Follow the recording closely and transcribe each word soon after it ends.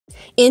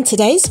In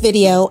today's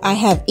video, I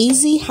have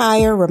easy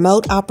hire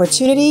remote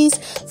opportunities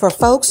for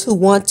folks who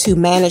want to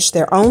manage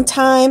their own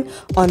time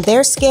on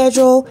their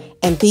schedule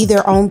and be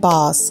their own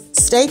boss.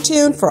 Stay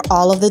tuned for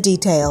all of the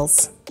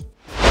details.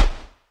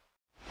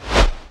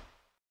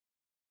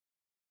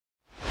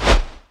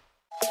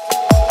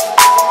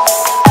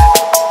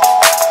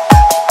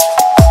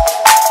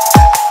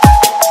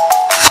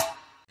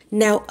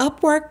 Now,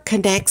 Upwork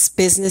connects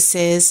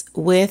businesses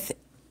with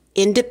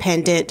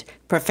independent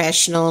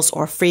professionals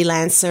or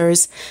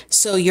freelancers,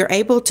 so you're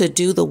able to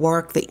do the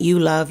work that you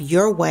love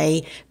your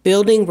way,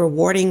 building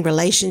rewarding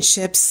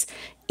relationships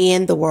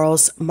in the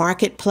world's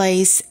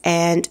marketplace.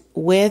 And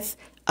with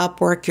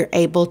Upwork, you're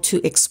able to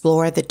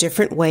explore the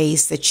different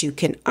ways that you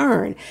can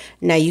earn.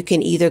 Now, you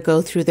can either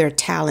go through their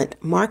talent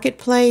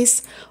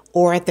marketplace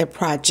or their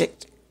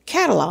project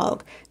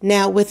catalog.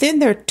 Now, within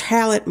their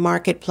talent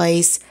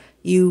marketplace,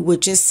 you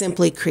would just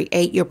simply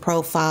create your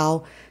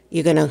profile.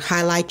 You're going to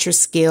highlight your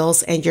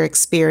skills and your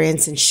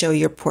experience and show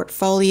your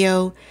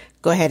portfolio.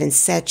 Go ahead and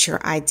set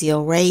your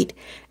ideal rate.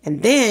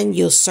 And then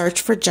you'll search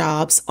for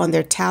jobs on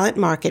their talent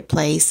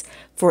marketplace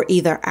for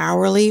either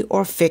hourly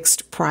or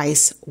fixed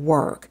price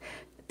work.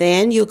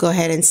 Then you'll go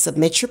ahead and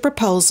submit your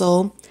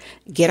proposal,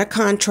 get a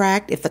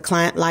contract. If the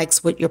client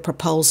likes what your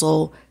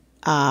proposal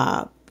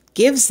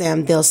gives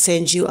them, they'll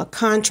send you a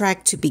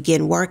contract to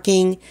begin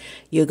working.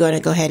 You're going to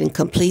go ahead and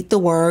complete the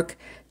work,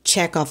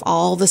 check off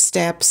all the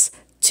steps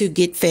to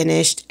get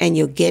finished, and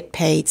you'll get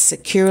paid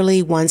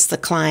securely. Once the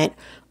client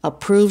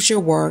approves your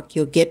work,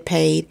 you'll get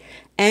paid,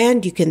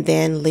 and you can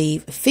then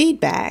leave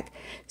feedback.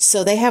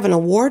 So they have an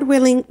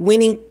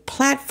award-winning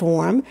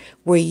platform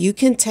where you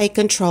can take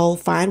control,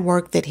 find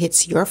work that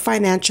hits your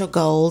financial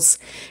goals,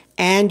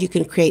 and you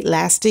can create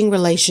lasting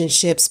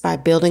relationships by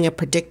building a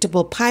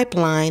predictable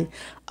pipeline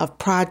of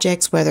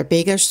projects, whether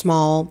big or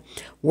small,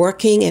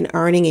 working and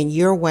earning in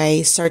your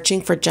way,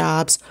 searching for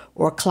jobs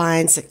or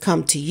clients that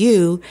come to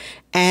you.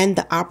 And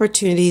the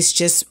opportunities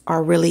just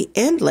are really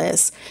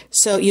endless.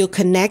 So you'll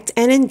connect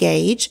and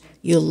engage.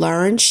 You'll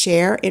learn,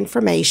 share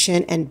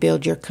information, and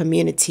build your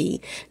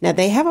community. Now,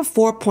 they have a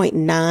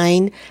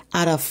 4.9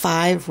 out of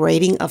 5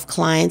 rating of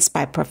clients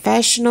by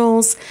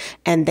professionals,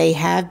 and they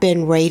have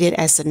been rated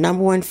as the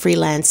 #1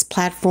 freelance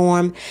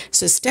platform.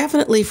 So it's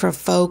definitely for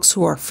folks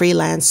who are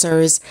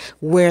freelancers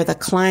where the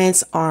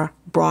clients are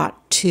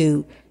brought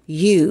to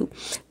you.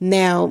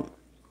 Now,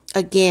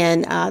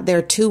 again, there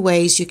are 2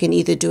 ways. You can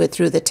either do it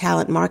through the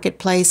talent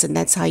marketplace, and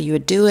that's how you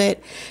would do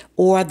it,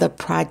 or the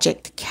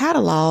project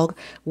catalog,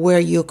 where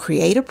you'll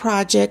create a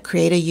project,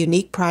 create a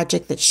unique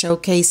project that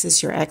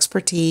showcases your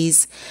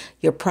expertise.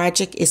 Your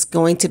project is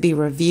going to be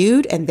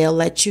reviewed, and they'll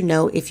let you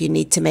know if you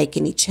need to make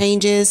any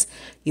changes.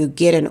 You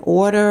get an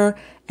order,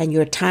 and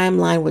your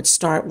timeline would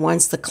start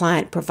once the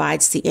client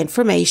provides the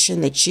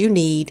information that you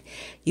need.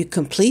 You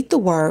complete the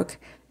work,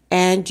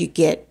 and you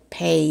get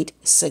paid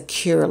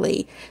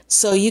securely.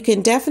 So you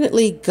can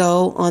definitely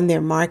go on their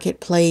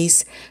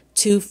marketplace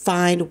to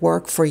find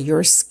work for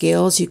your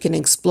skills. You can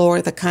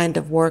explore the kind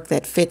of work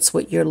that fits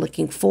what you're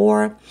looking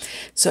for.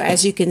 So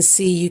as you can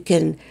see, you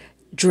can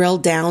drill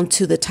down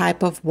to the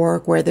type of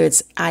work, whether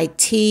it's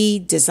IT,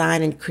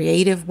 design and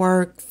creative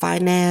work,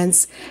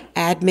 finance,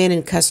 admin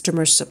and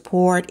customer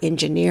support,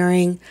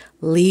 engineering,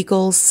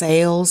 legal,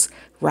 sales,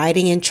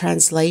 writing and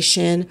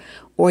translation,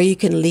 or you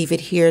can leave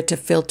it here to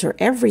filter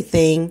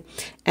everything,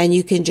 and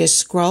you can just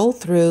scroll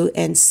through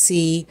and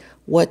see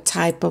what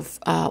type of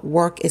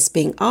work is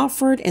being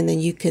offered, and then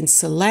you can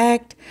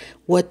select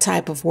what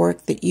type of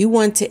work that you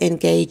want to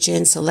engage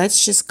in. So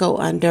let's just go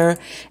under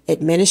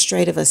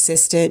administrative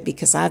assistant,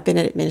 because I've been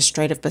an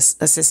administrative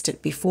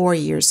assistant before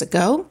years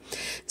ago.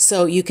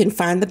 So you can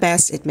find the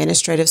best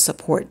administrative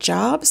support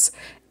jobs,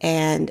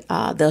 and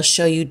they'll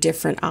show you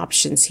different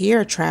options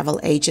here: travel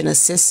agent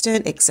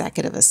assistant,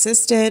 executive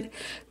assistant,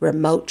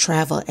 remote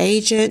travel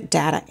agent,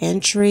 data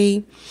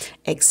entry,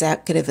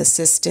 executive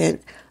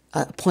assistant,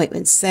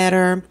 appointment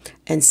setter,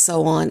 and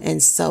so on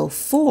and so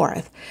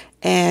forth.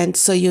 And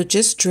so you'll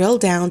just drill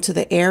down to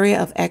the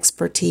area of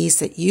expertise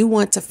that you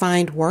want to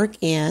find work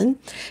in,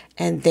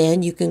 and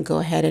then you can go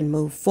ahead and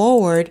move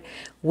forward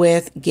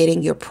with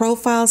getting your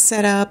profile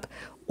set up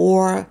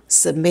or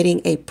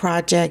submitting a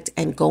project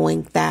and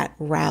going that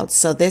route.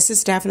 So this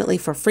is definitely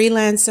for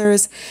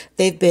freelancers.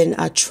 They've been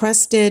a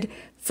trusted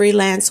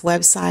freelance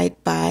website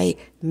by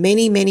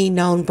many, many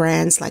known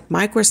brands like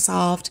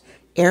Microsoft,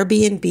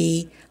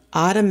 Airbnb,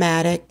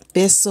 Automatic,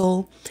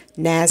 Bissell,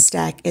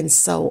 NASDAQ, and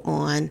so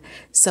on.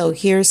 So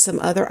here's some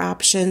other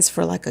options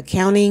for like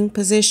accounting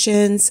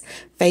positions: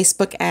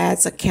 Facebook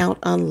ads, account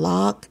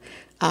unlock,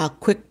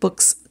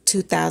 QuickBooks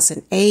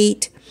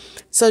 2008.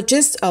 So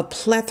just a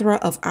plethora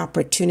of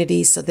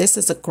opportunities. So this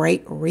is a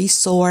great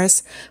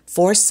resource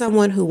for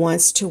someone who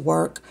wants to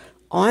work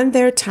on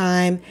their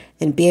time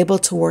and be able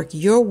to work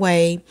your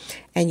way,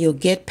 and you'll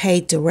get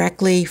paid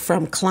directly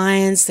from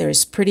clients.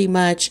 There's pretty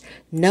much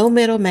no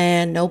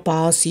middleman, no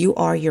boss. You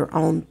are your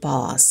own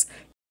boss.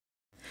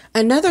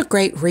 Another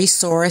great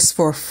resource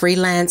for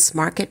freelance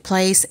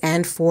marketplace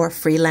and for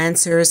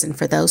freelancers and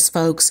for those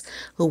folks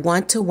who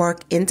want to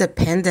work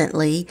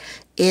independently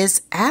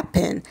is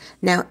Appen.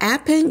 Now,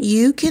 Appen,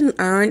 you can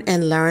earn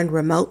and learn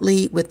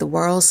remotely with the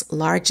world's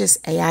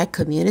largest AI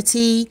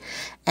community,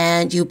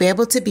 and you'll be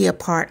able to be a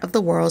part of the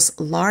world's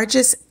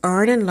largest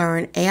earn and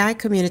learn AI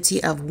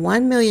community of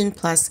 1 million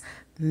plus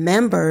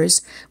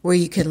members, where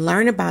you can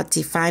learn about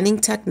defining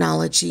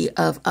technology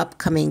of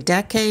upcoming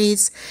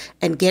decades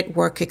and get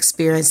work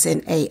experience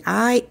in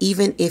AI,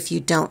 even if you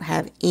don't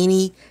have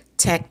any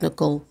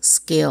technical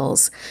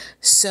skills.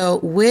 So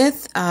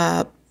with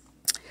Appen,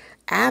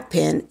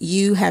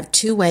 you have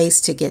two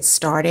ways to get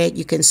started.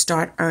 You can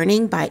start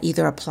earning by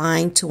either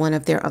applying to one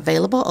of their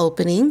available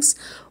openings,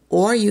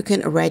 or you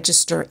can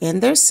register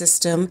in their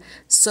system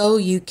so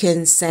you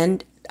can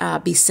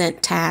be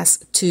sent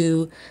tasks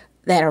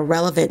that are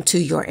relevant to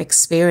your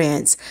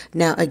experience.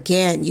 Now,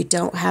 again, you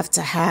don't have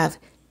to have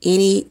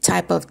any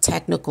type of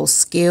technical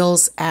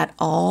skills at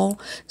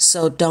all.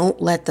 So don't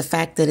let the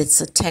fact that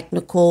it's a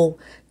technical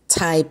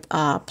type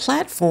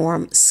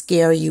platform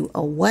scare you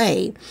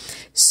away.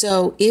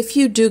 So if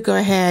you do go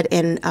ahead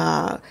and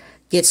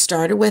get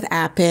started with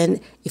Appen,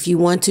 if you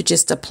want to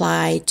just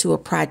apply to a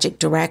project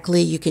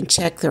directly, you can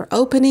check their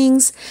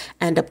openings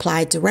and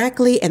apply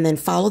directly, and then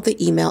follow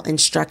the email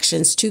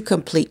instructions to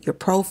complete your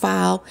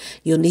profile.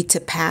 You'll need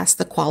to pass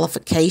the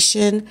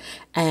qualification,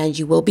 and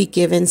you will be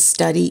given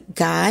study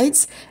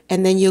guides,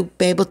 and then you'll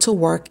be able to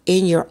work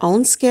in your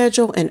own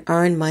schedule and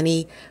earn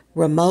money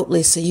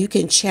remotely. So you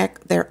can check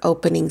their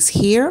openings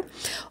here,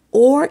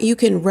 or you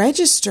can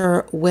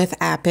register with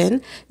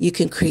Appen. You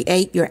can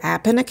create your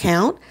Appen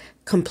account,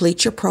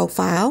 complete your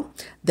profile.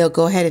 They'll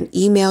go ahead and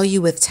email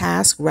you with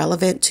tasks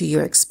relevant to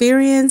your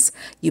experience.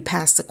 You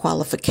pass the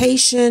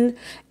qualification,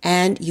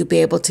 and you'll be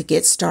able to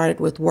get started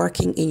with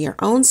working in your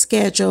own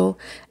schedule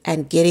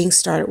and getting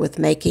started with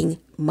making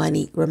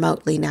money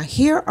remotely. Now,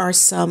 here are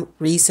some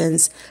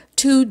reasons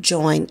to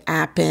join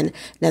Appen.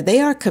 Now, they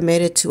are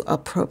committed to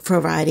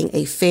providing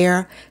a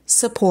fair,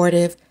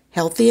 supportive,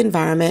 healthy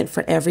environment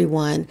for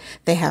everyone.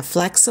 They have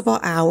flexible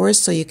hours,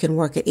 so you can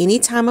work at any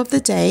time of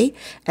the day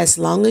as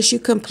long as you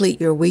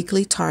complete your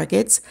weekly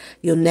targets.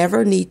 You'll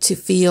never need to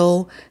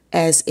feel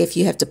as if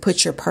you have to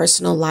put your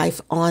personal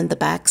life on the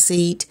back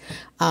seat.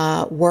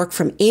 Work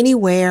from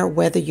anywhere,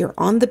 whether you're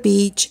on the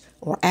beach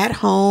or at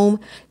home.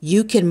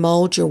 You can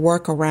mold your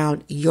work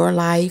around your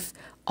life.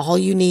 All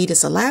you need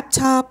is a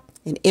laptop,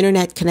 an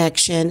internet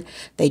connection.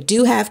 They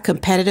do have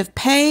competitive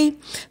pay.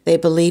 They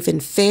believe in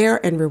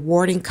fair and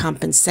rewarding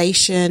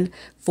compensation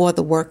for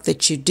the work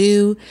that you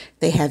do.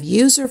 They have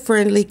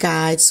user-friendly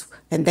guides,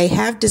 and they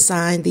have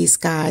designed these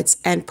guides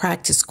and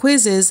practice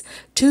quizzes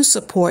to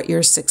support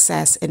your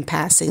success in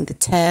passing the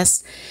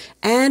test.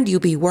 And you'll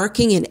be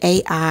working in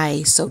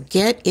AI, so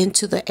get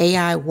into the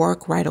AI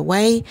work right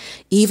away.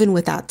 Even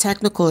without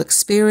technical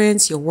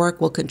experience, your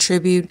work will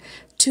contribute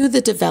to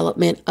the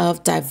development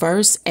of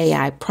diverse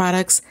AI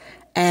products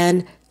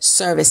and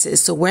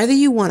services. So whether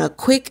you want a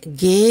quick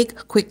gig,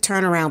 quick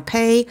turnaround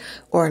pay,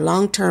 or a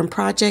long-term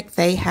project,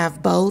 they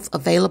have both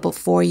available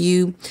for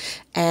you.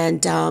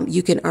 And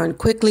you can earn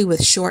quickly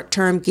with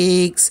short-term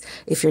gigs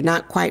if you're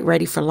not quite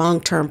ready for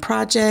long-term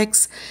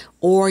projects,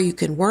 or you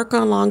can work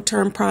on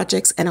long-term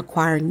projects and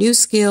acquire new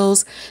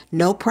skills.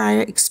 No prior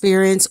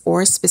experience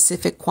or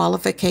specific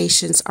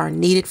qualifications are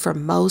needed for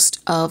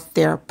most of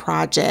their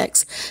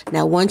projects.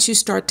 Now, once you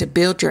start to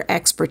build your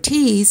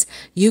expertise,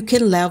 you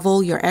can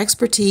level your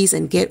expertise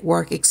and get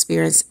work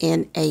experience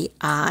in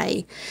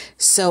AI.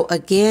 So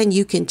again,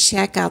 you can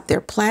check out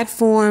their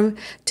platform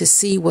to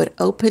see what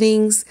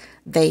openings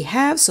they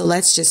have. So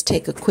let's just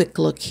take a quick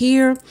look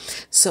here.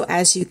 So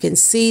as you can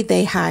see,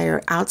 they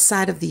hire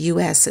outside of the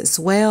U.S. as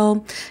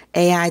well.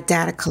 AI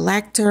data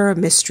collector,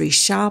 mystery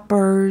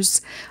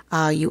shoppers.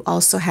 You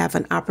also have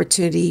an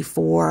opportunity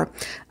for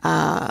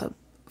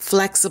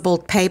flexible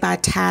pay by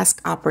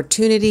task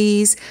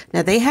opportunities.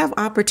 Now, they have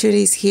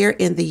opportunities here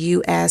in the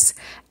U.S.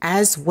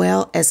 as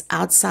well as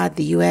outside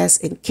the U.S.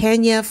 in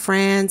Kenya,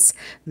 France,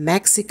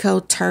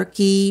 Mexico,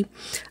 Turkey,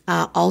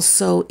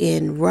 also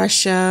in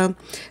Russia,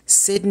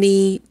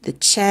 Sydney, the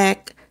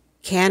Czech,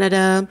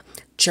 Canada,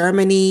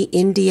 Germany,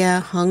 India,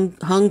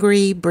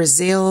 Hungary,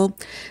 Brazil.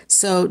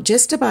 So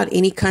just about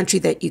any country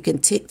that you can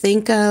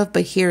think of,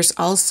 but here's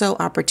also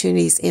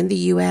opportunities in the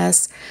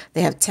U.S.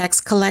 They have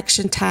text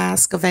collection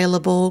tasks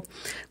available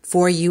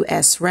for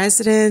U.S.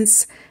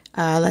 residents.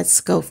 Let's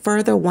go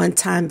further.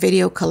 One-time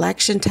video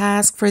collection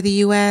task for the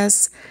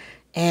U.S.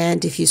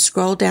 And if you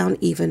scroll down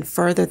even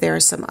further, there are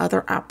some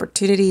other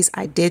opportunities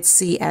I did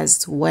see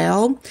as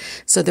well.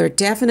 So there are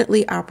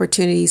definitely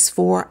opportunities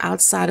for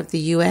outside of the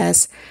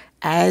U.S.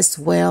 as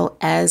well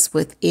as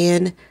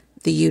within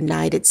the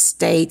United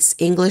States.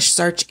 English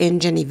search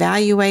engine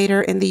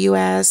evaluator in the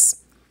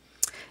U.S.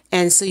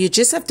 And so you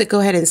just have to go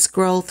ahead and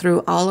scroll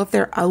through all of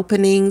their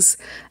openings,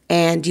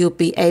 and you'll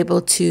be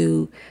able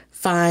to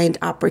find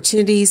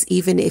opportunities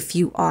even if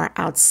you are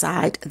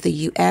outside the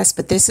U.S.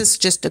 But this is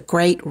just a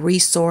great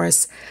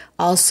resource.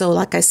 Also,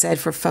 like I said,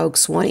 for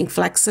folks wanting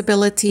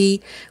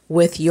flexibility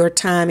with your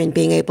time and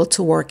being able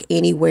to work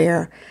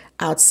anywhere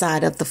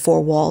outside of the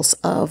four walls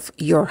of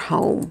your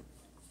home.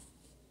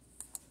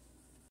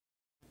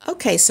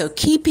 Okay, so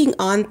keeping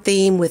on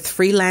theme with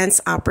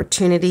freelance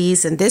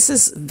opportunities, and this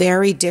is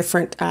very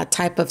different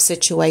type of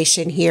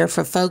situation here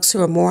for folks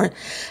who are more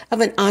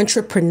of an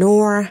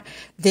entrepreneur.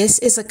 This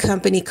is a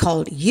company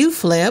called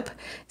UFlip.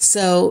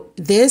 So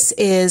this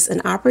is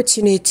an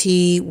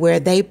opportunity where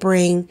they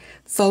bring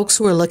folks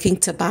who are looking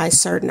to buy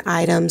certain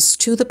items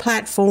to the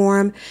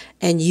platform,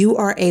 and you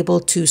are able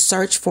to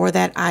search for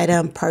that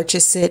item,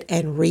 purchase it,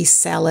 and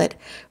resell it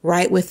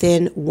right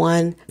within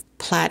one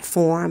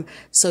platform.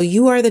 So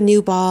you are the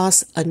new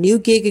boss. A new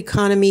gig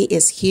economy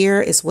is here,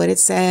 is what it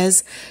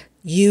says.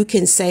 You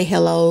can say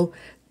hello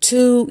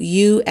to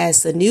you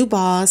as the new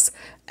boss.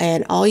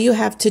 And all you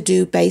have to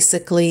do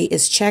basically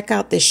is check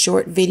out this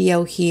short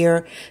video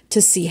here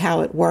to see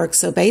how it works.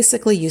 So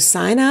basically you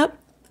sign up.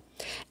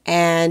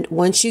 And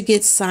once you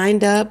get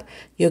signed up,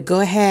 you'll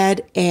go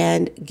ahead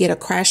and get a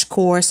crash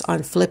course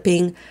on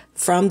flipping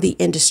from the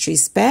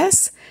industry's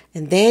best.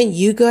 And then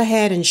you go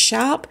ahead and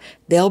shop.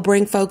 They'll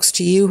bring folks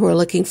to you who are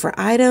looking for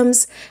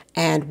items.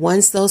 And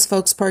once those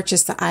folks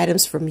purchase the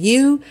items from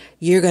you,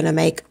 you're going to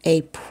make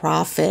a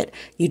profit.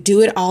 You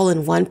do it all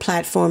in one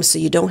platform, so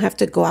you don't have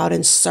to go out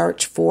and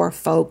search for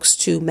folks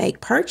to make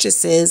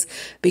purchases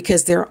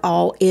because they're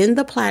all in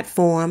the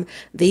platform.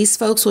 These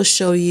folks will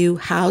show you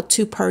how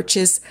to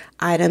purchase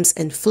items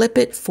and flip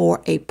it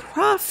for a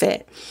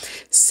profit.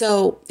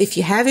 So if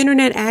you have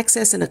internet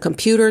access and a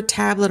computer,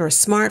 tablet, or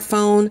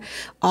smartphone,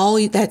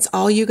 that's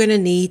all you're going to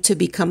need to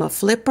become a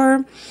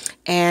flipper.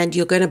 And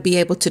you're going to be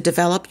able to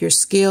develop your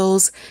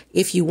skills.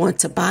 If you want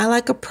to buy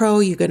like a pro,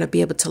 you're going to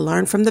be able to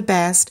learn from the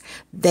best.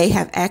 They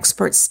have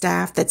expert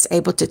staff that's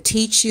able to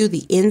teach you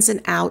the ins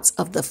and outs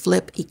of the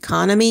flip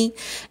economy.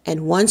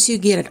 And once you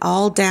get it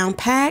all down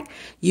pat,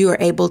 you are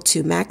able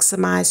to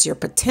maximize your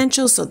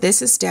potential. So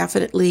this is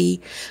definitely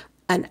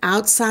an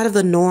outside of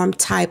the norm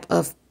type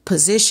of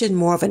position,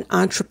 more of an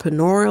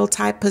entrepreneurial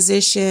type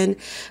position,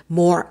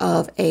 more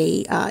of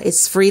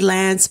it's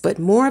freelance, but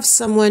more of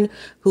someone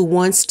who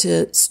wants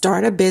to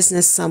start a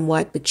business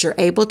somewhat, but you're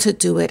able to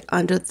do it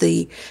under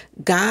the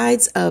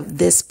guides of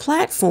this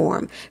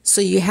platform.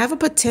 So you have a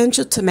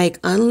potential to make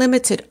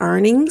unlimited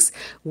earnings,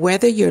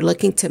 whether you're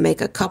looking to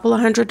make a couple of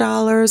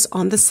 $100s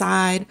on the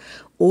side,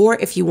 or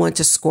if you want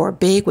to score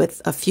big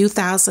with a few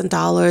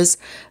 $1,000s,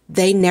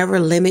 they never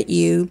limit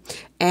you.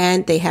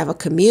 And they have a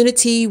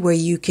community where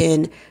you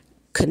can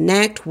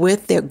connect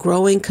with their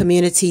growing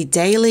community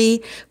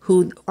daily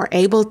who are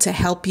able to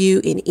help you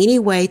in any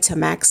way to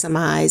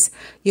maximize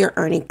your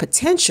earning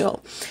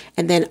potential.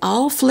 And then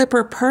all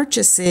flipper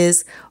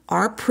purchases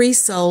are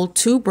pre-sold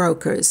to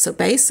brokers. So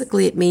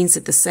basically it means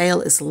that the sale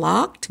is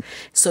locked.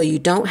 So you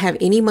don't have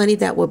any money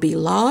that will be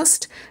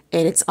lost.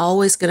 And it's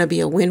always going to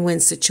be a win-win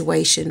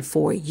situation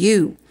for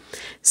you.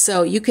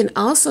 So you can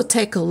also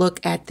take a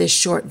look at this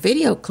short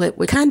video clip,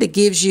 which kind of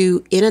gives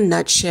you in a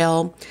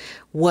nutshell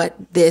what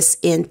this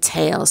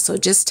entails. So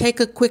just take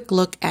a quick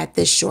look at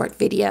this short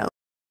video.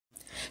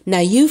 Now,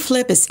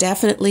 UFlip is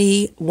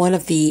definitely one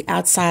of the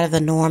outside of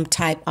the norm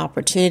type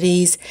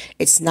opportunities.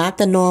 It's not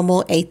the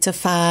normal 8 to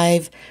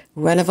 5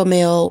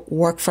 run-of-the-mill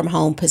work from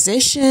home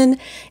position.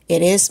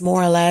 It is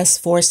more or less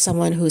for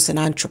someone who's an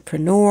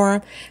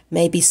entrepreneur,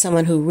 maybe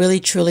someone who really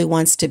truly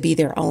wants to be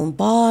their own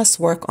boss,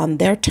 work on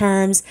their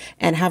terms,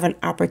 and have an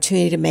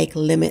opportunity to make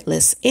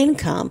limitless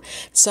income.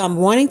 So I'm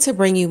wanting to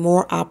bring you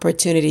more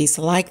opportunities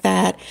like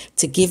that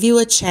to give you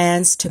a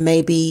chance to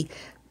maybe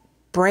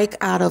break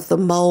out of the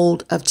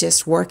mold of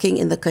just working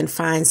in the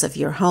confines of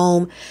your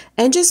home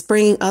and just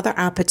bringing other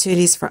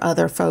opportunities for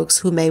other folks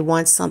who may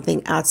want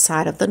something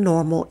outside of the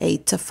normal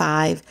 8 to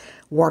 5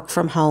 work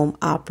from home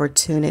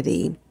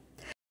opportunity.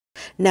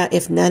 Now,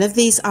 if none of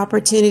these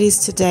opportunities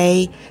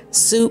today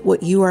suit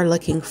what you are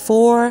looking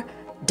for,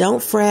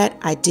 don't fret.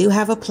 I do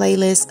have a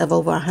playlist of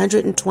over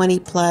 120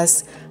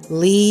 plus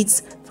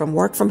leads from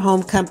work from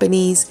home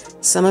companies.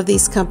 Some of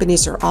these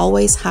companies are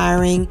always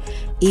hiring.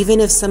 Even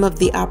if some of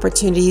the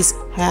opportunities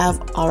have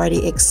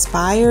already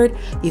expired,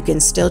 you can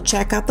still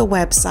check out the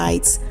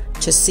websites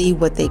to see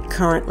what they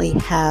currently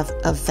have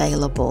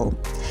available.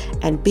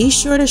 And be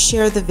sure to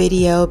share the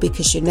video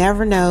because you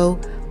never know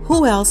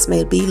who else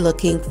may be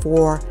looking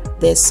for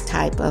this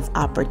type of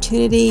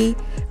opportunity.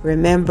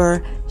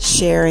 Remember,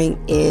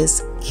 sharing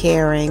is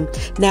caring.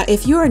 Now,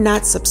 if you are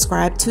not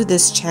subscribed to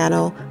this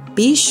channel,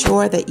 be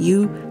sure that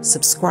you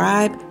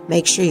subscribe.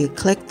 Make sure you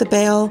click the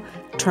bell.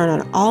 turn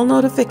on all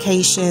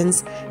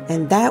notifications,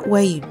 and that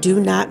way you do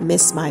not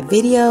miss my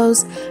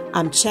videos.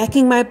 I'm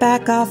checking my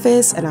back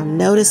office and I'm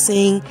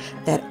noticing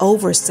that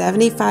over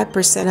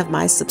 75% of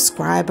my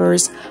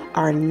subscribers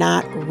are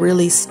not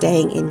really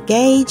staying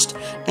engaged,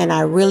 and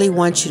I really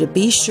want you to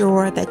be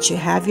sure that you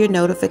have your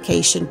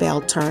notification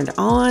bell turned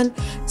on.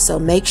 So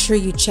make sure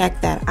you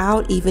check that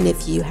out, even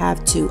if you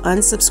have to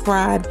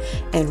unsubscribe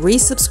and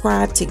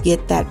resubscribe to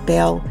get that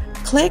bell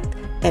clicked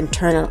and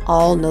turn on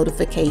all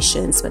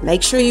notifications. But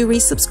make sure you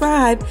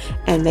resubscribe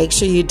and make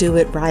sure you do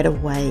it right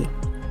away.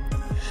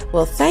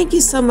 Well, thank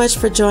you so much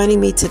for joining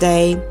me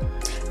today.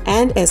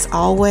 And as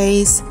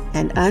always,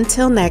 and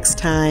until next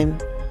time,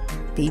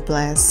 be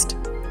blessed.